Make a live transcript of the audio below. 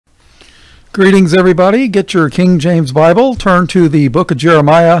Greetings, everybody. Get your King James Bible. Turn to the book of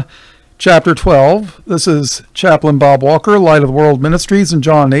Jeremiah, chapter 12. This is Chaplain Bob Walker, Light of the World Ministries, in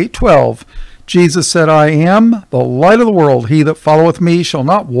John 8:12. Jesus said, I am the light of the world. He that followeth me shall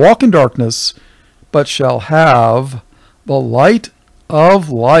not walk in darkness, but shall have the light of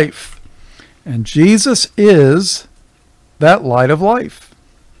life. And Jesus is that light of life.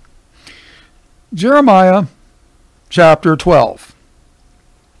 Jeremiah, chapter 12.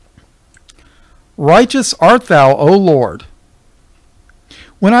 Righteous art thou, O Lord,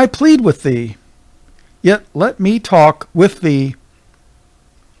 when I plead with thee, yet let me talk with thee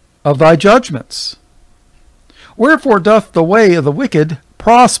of thy judgments. Wherefore doth the way of the wicked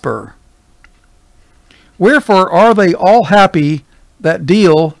prosper? Wherefore are they all happy that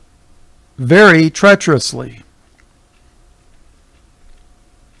deal very treacherously?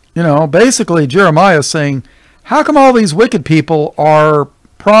 Basically Jeremiah is saying, how come all these wicked people are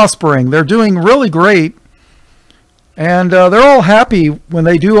prospering? They're doing really great, and they're all happy when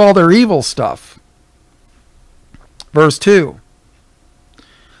they do all their evil stuff. Verse 2.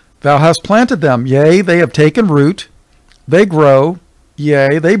 Thou hast planted them, yea, they have taken root, they grow,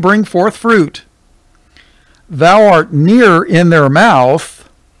 yea, they bring forth fruit. Thou art near in their mouth,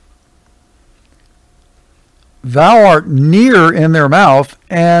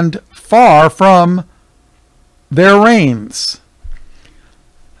 and far from their reins.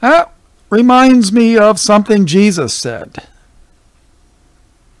 That reminds me of something Jesus said.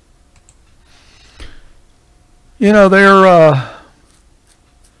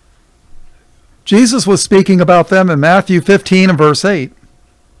 Jesus was speaking about them in Matthew 15 and verse 8.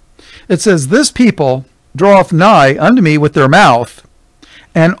 It says, This people draweth nigh unto me with their mouth,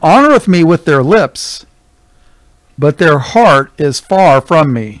 and honoreth me with their lips, but their heart is far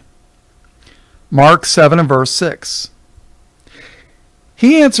from me. Mark 7 and verse 6.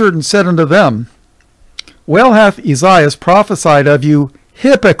 He answered and said unto them, Well hath Esaias prophesied of you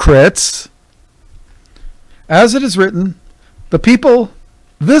hypocrites, as it is written,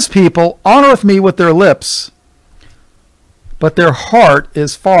 This people honoreth me with their lips, but their heart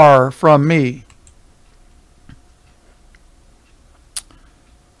is far from me.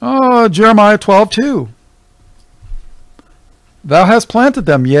 Jeremiah 12:2. Thou hast planted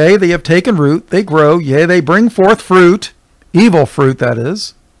them, yea, they have taken root, they grow, yea, they bring forth fruit, evil fruit, that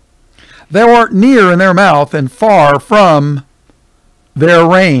is. Thou art near in their mouth, and far from their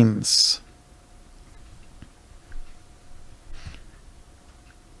reins.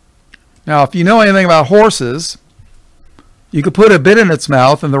 Now, if you know anything about horses, you could put a bit in its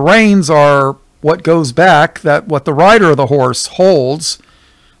mouth, and the reins are what goes back, what the rider of the horse holds.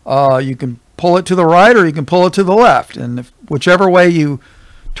 You can pull it to the right or you can pull it to the left, and whichever way you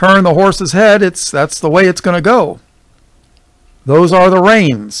turn the horse's head, that's the way it's going to go. Those are the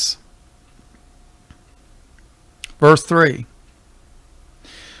reins. Verse 3.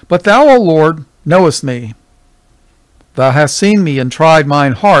 But thou, O Lord, knowest me. Thou hast seen me and tried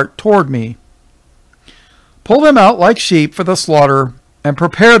mine heart toward me. Pull them out like sheep for the slaughter, and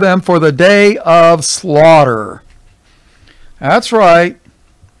prepare them for the day of slaughter. That's right.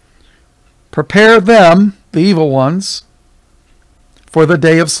 Prepare them, the evil ones, for the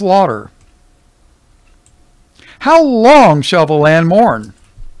day of slaughter. How long shall the land mourn,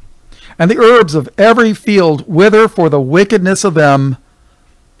 and the herbs of every field wither for the wickedness of them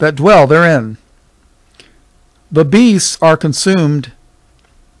that dwell therein? The beasts are consumed,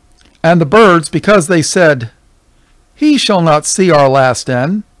 and the birds, because they said, He shall not see our last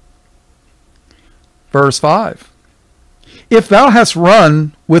end. Verse 5. If thou hast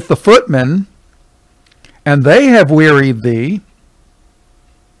run with the footmen, and they have wearied thee,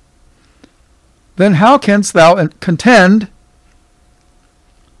 then how canst thou contend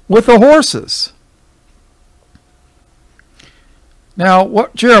with the horses? Now,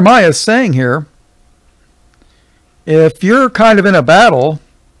 what Jeremiah is saying here, if you're kind of in a battle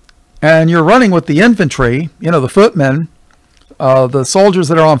and you're running with the infantry, the footmen, the soldiers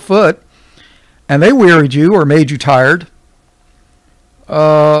that are on foot, and they wearied you or made you tired,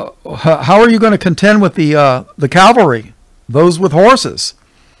 how are you going to contend with the cavalry, those with horses?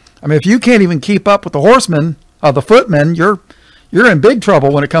 I mean, if you can't even keep up with the horsemen, the footmen, you're in big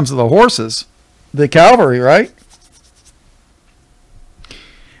trouble when it comes to the horses, the cavalry, right?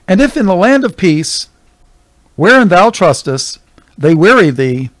 And if in the land of peace, wherein thou trustest, they weary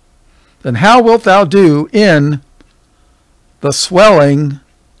thee, then how wilt thou do in the swelling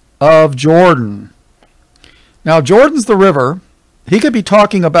of Jordan? Now, Jordan's the river. He could be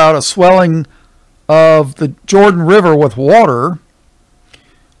talking about a swelling of the Jordan River with water,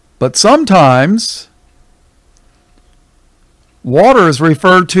 but sometimes Water is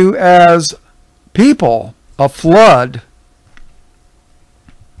referred to as people, a flood.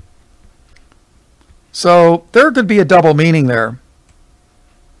 So there could be a double meaning there.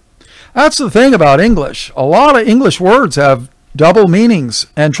 That's the thing about English. A lot of English words have double meanings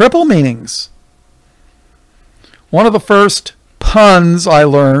and triple meanings. One of the first puns I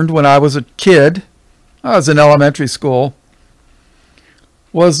learned when I was a kid, I was in elementary school,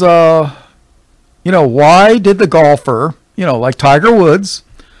 was, why did the golfer, like Tiger Woods,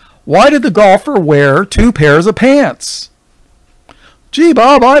 why did the golfer wear 2 pairs of pants? Gee,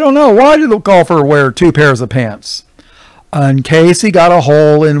 Bob, I don't know. Why did the golfer wear 2 pairs of pants? In case he got a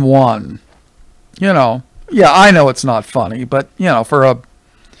hole in one. Yeah, I know it's not funny, but, for a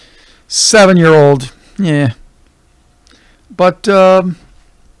 7-year-old, yeah. But, a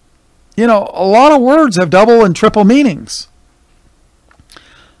lot of words have double and triple meanings.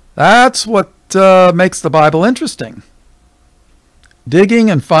 That's what makes the Bible interesting. Digging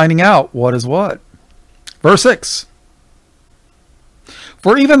and finding out what is what. Verse 6.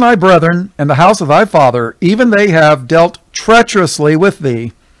 For even thy brethren and the house of thy father, even they have dealt treacherously with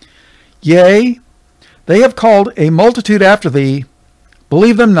thee. Yea, they have called a multitude after thee.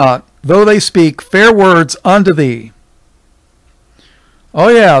 Believe them not, though they speak fair words unto thee. Oh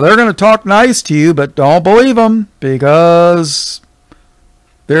yeah, they're going to talk nice to you, but don't believe them, because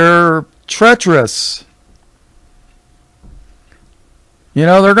they're treacherous.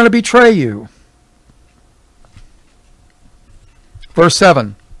 They're going to betray you. Verse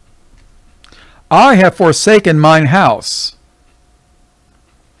 7. I have forsaken mine house.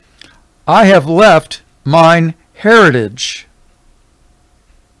 I have left mine heritage.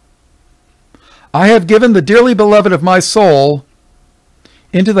 I have given the dearly beloved of my soul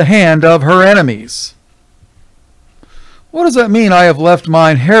into the hand of her enemies. What does that mean, I have left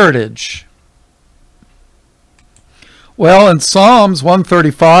mine heritage? Well, in Psalms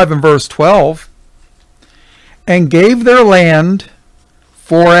 135 and verse 12, and gave their land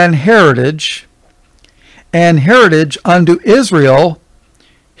for an heritage unto Israel,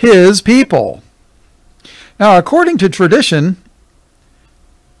 his people. Now, according to tradition,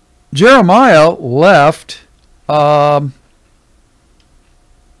 Jeremiah left the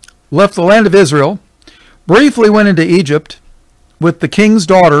land of Israel, briefly went into Egypt with the king's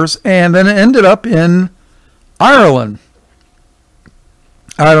daughters, and then ended up in Ireland.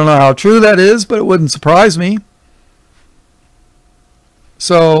 I don't know how true that is, but it wouldn't surprise me.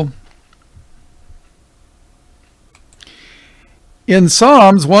 So, in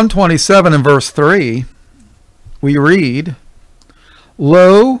Psalms 127 and verse 3, we read,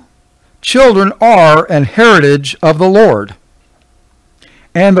 Lo, children are an heritage of the Lord,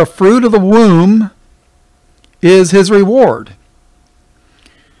 and the fruit of the womb is his reward.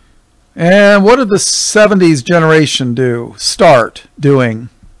 And what did the 70s generation start doing?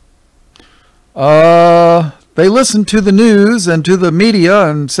 They listened to the news and to the media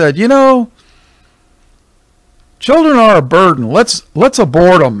and said, children are a burden. Let's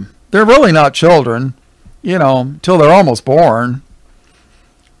abort them. They're really not children, till they're almost born.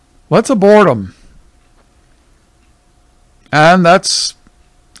 Let's abort them. And that's,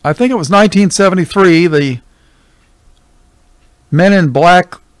 I think it was 1973, the men in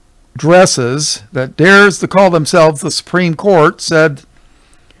black dresses that dares to call themselves the Supreme Court said,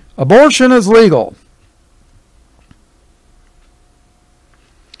 abortion is legal.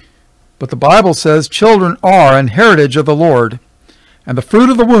 But the Bible says children are an heritage of the Lord, and the fruit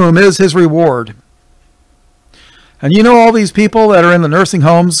of the womb is his reward. And all these people that are in the nursing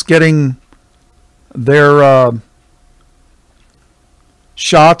homes getting their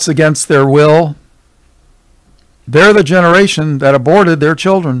shots against their will, they're the generation that aborted their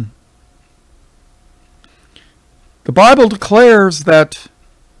children. The Bible declares that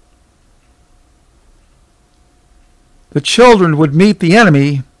the children would meet the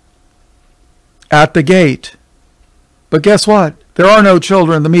enemy at the gate. But guess what? There are no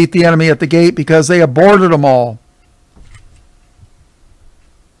children to meet the enemy at the gate because they aborted them all.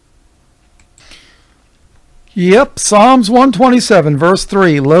 Yep, Psalms 127, verse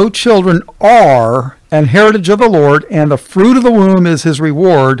 3. Lo, children are an heritage of the Lord, and the fruit of the womb is his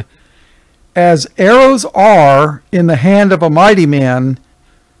reward. As arrows are in the hand of a mighty man,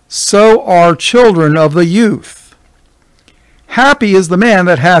 so are children of the youth. Happy is the man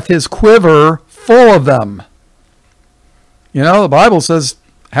that hath his quiver full of them. The Bible says,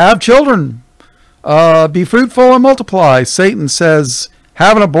 have children, be fruitful and multiply. Satan says,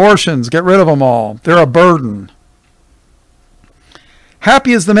 having abortions, get rid of them all. They're a burden.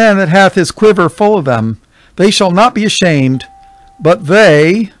 Happy is the man that hath his quiver full of them. They shall not be ashamed, but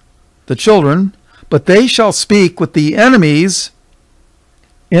they, the children, but they shall speak with the enemies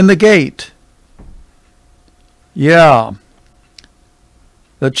in the gate. Yeah.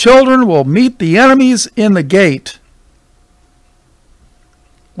 The children will meet the enemies in the gate.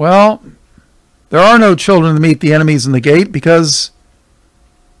 Well, there are no children to meet the enemies in the gate because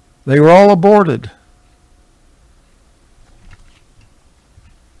they were all aborted.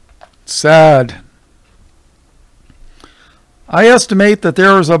 Sad. I estimate that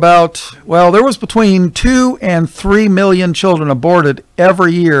there was there was between 2 and 3 million children aborted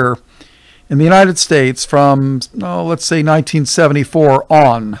every year in the United States from, let's say 1974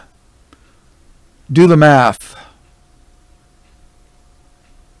 on. Do the math.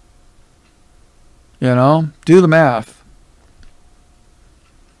 Do the math.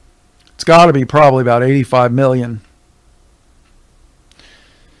 It's got to be probably about 85 million.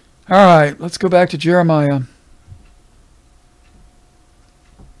 All right, let's go back to Jeremiah.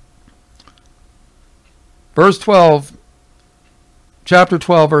 Verse 12, chapter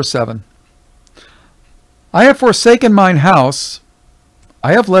 12, verse 7. I have forsaken mine house,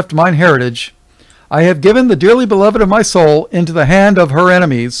 I have left mine heritage, I have given the dearly beloved of my soul into the hand of her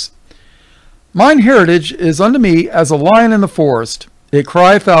enemies. Mine heritage is unto me as a lion in the forest, it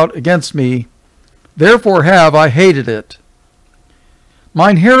crieth out against me, therefore have I hated it.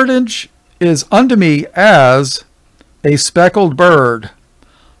 Mine heritage is unto me as a speckled bird.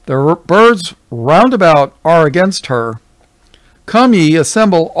 The birds round about are against her. Come ye,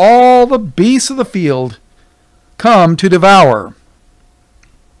 assemble all the beasts of the field, come to devour.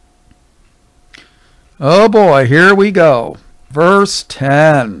 Oh boy, here we go. Verse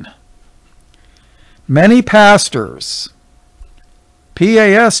 10. Many pastors,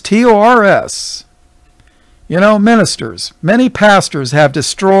 Pastors, ministers, many pastors have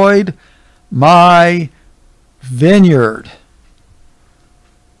destroyed my vineyard.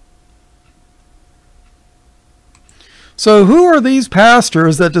 So who are these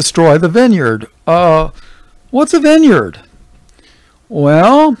pastors that destroy the vineyard? What's a vineyard?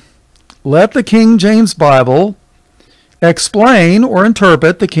 Well, let the King James Bible explain or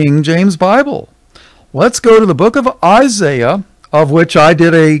interpret the King James Bible. Let's go to the book of Isaiah, of which I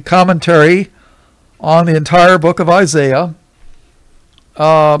did a commentary on the entire book of Isaiah.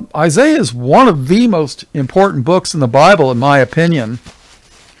 Isaiah is one of the most important books in the Bible, in my opinion.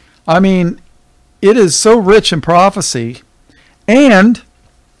 I mean, it is so rich in prophecy. And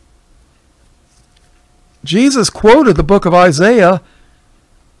Jesus quoted the book of Isaiah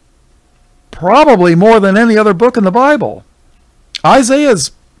probably more than any other book in the Bible. Isaiah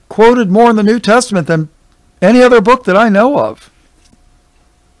is quoted more in the New Testament than any other book that I know of.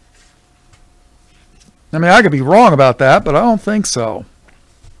 I mean, I could be wrong about that, but I don't think so.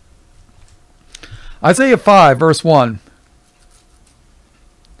 Isaiah 5, verse 1.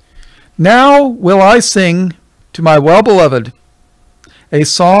 Now will I sing to my well-beloved a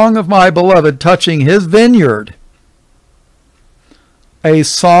song of my beloved touching his vineyard. A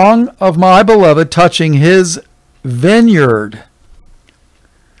song of my beloved touching his vineyard.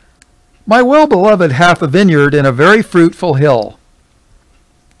 My well-beloved hath a vineyard in a very fruitful hill.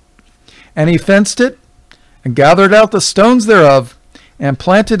 And he fenced it, and gathered out the stones thereof, and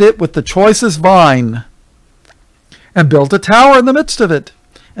planted it with the choicest vine, and built a tower in the midst of it,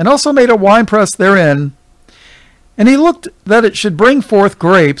 and also made a winepress therein. And he looked that it should bring forth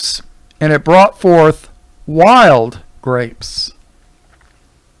grapes, and it brought forth wild grapes.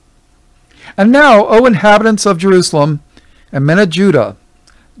 And now, O inhabitants of Jerusalem, and men of Judah,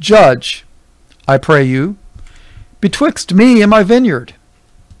 judge, I pray you, betwixt me and my vineyard.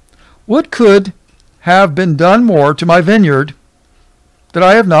 What could have been done more to my vineyard that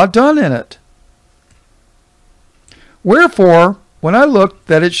I have not done in it? Wherefore, when I looked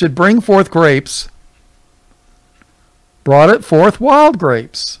that it should bring forth grapes, brought it forth wild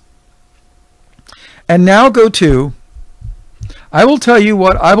grapes. And now go to, I will tell you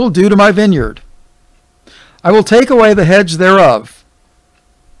what I will do to my vineyard. I will take away the hedge thereof.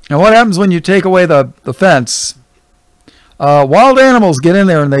 Now what happens when you take away the fence? Wild animals get in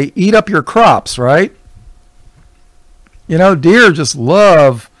there and they eat up your crops, right? Deer just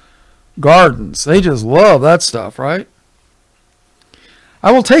love gardens. They just love that stuff, right?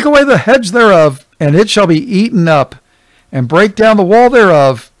 I will take away the hedge thereof, and it shall be eaten up, and break down the wall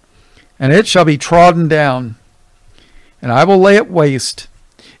thereof, and it shall be trodden down. And I will lay it waste.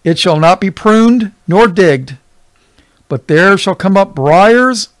 It shall not be pruned nor digged, but there shall come up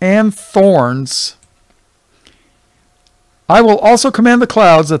briars and thorns. I will also command the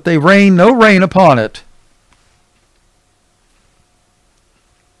clouds that they rain no rain upon it.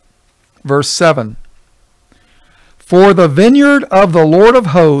 Verse 7. For the vineyard of the Lord of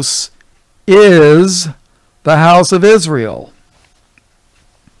hosts is the house of Israel.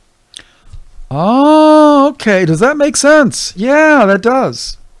 Oh, okay. Does that make sense? Yeah, that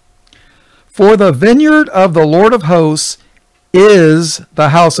does. For the vineyard of the Lord of hosts is the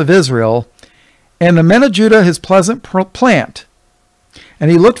house of Israel, and the men of Judah his pleasant plant.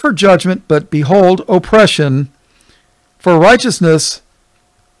 And he looked for judgment, but behold, oppression, for righteousness,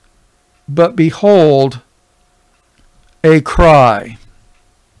 but behold, a cry.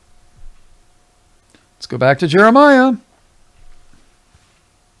 Let's go back to Jeremiah.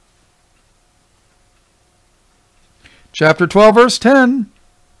 Chapter 12, verse 10.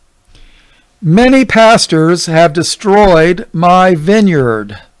 Many pastors have destroyed my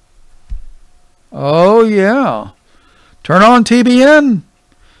vineyard. Oh, yeah. Turn on TBN.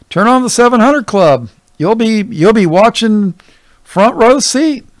 Turn on the 700 Club. You'll be watching front row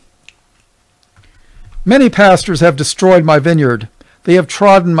seat. Many pastors have destroyed my vineyard. They have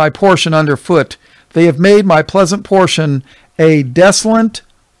trodden my portion underfoot. They have made my pleasant portion a desolate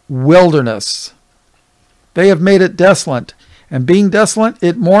wilderness. They have made it desolate, and being desolate,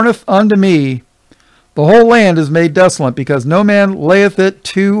 it mourneth unto me. The whole land is made desolate, because no man layeth it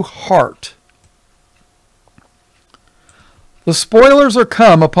to heart. The spoilers are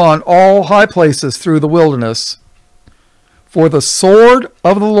come upon all high places through the wilderness. For the sword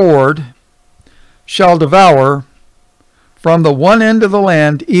of the Lord shall devour from the one end of the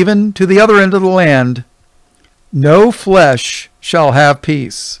land even to the other end of the land. No flesh shall have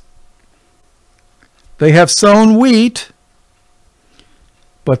peace. They have sown wheat,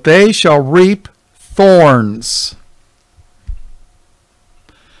 but they shall reap thorns.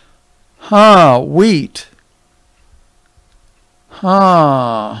 Wheat.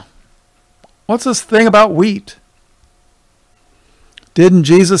 What's this thing about wheat? Didn't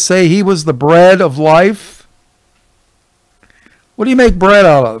Jesus say he was the bread of life? What do you make bread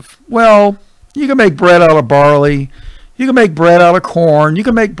out of? Well, you can make bread out of barley. You can make bread out of corn. You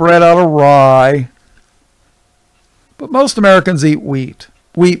can make bread out of rye. But most Americans eat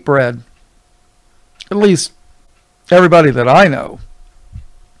wheat bread. At least everybody that I know.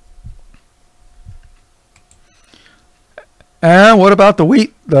 And what about the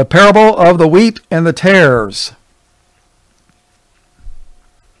wheat, the parable of the wheat and the tares?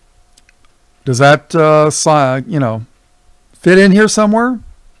 Does that, fit in here somewhere?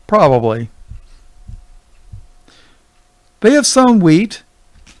 Probably. They have sown wheat,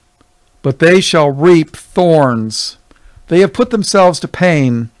 but they shall reap thorns. They have put themselves to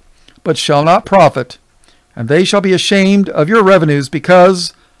pain, but shall not profit, and they shall be ashamed of your revenues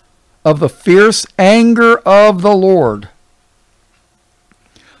because of the fierce anger of the Lord.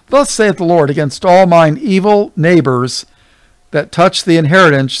 Thus saith the Lord against all mine evil neighbors that touch the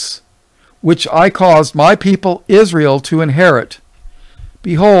inheritance which I caused my people Israel to inherit.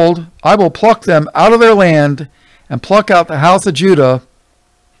 Behold, I will pluck them out of their land, and pluck out the house of Judah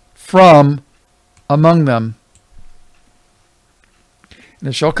from among them. And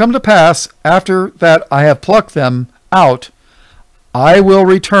it shall come to pass, after that I have plucked them out, I will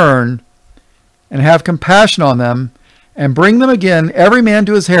return and have compassion on them, and bring them again, every man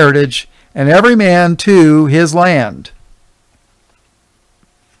to his heritage, and every man to his land.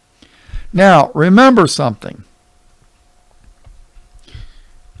 Now, remember something.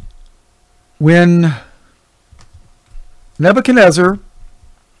 When Nebuchadnezzar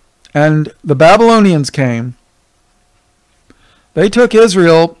and the Babylonians came, they took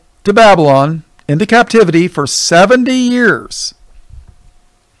Israel to Babylon into captivity for 70 years.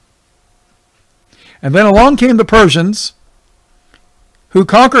 And then along came the Persians, who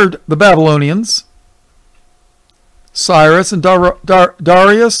conquered the Babylonians, Cyrus and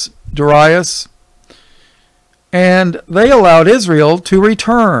Darius, and they allowed Israel to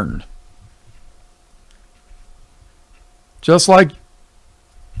return. Just like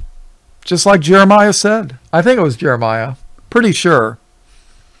Jeremiah said. I think it was Jeremiah. Pretty sure.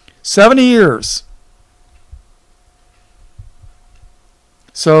 70 years.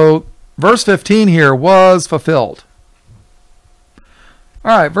 So verse 15 here was fulfilled.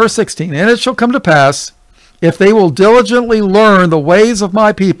 All right, verse 16. And it shall come to pass, if they will diligently learn the ways of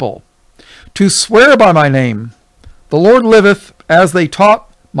my people, to swear by my name, the Lord liveth, as they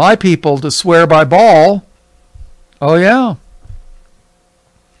taught my people to swear by Baal. Oh, yeah.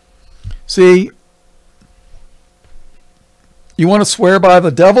 See, you want to swear by the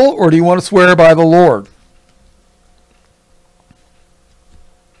devil, or do you want to swear by the Lord?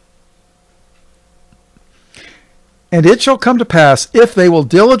 And it shall come to pass, if they will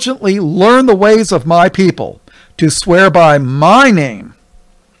diligently learn the ways of my people, to swear by my name,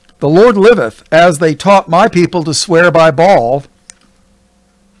 the Lord liveth, as they taught my people to swear by Baal,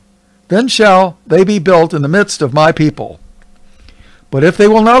 then shall they be built in the midst of my people. But if they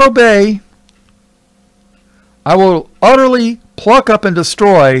will not obey, I will utterly pluck up and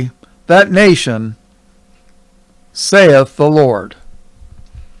destroy that nation, saith the Lord.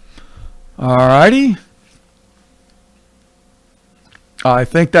 Alrighty. I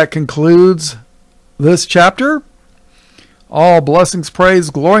think that concludes this chapter. All blessings, praise,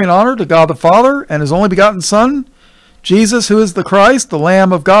 glory, and honor to God the Father and His only begotten Son, Jesus, who is the Christ, the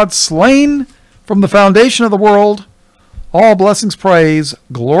Lamb of God, slain from the foundation of the world. All blessings, praise,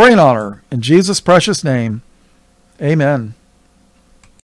 glory, and honor in Jesus' precious name. Amen.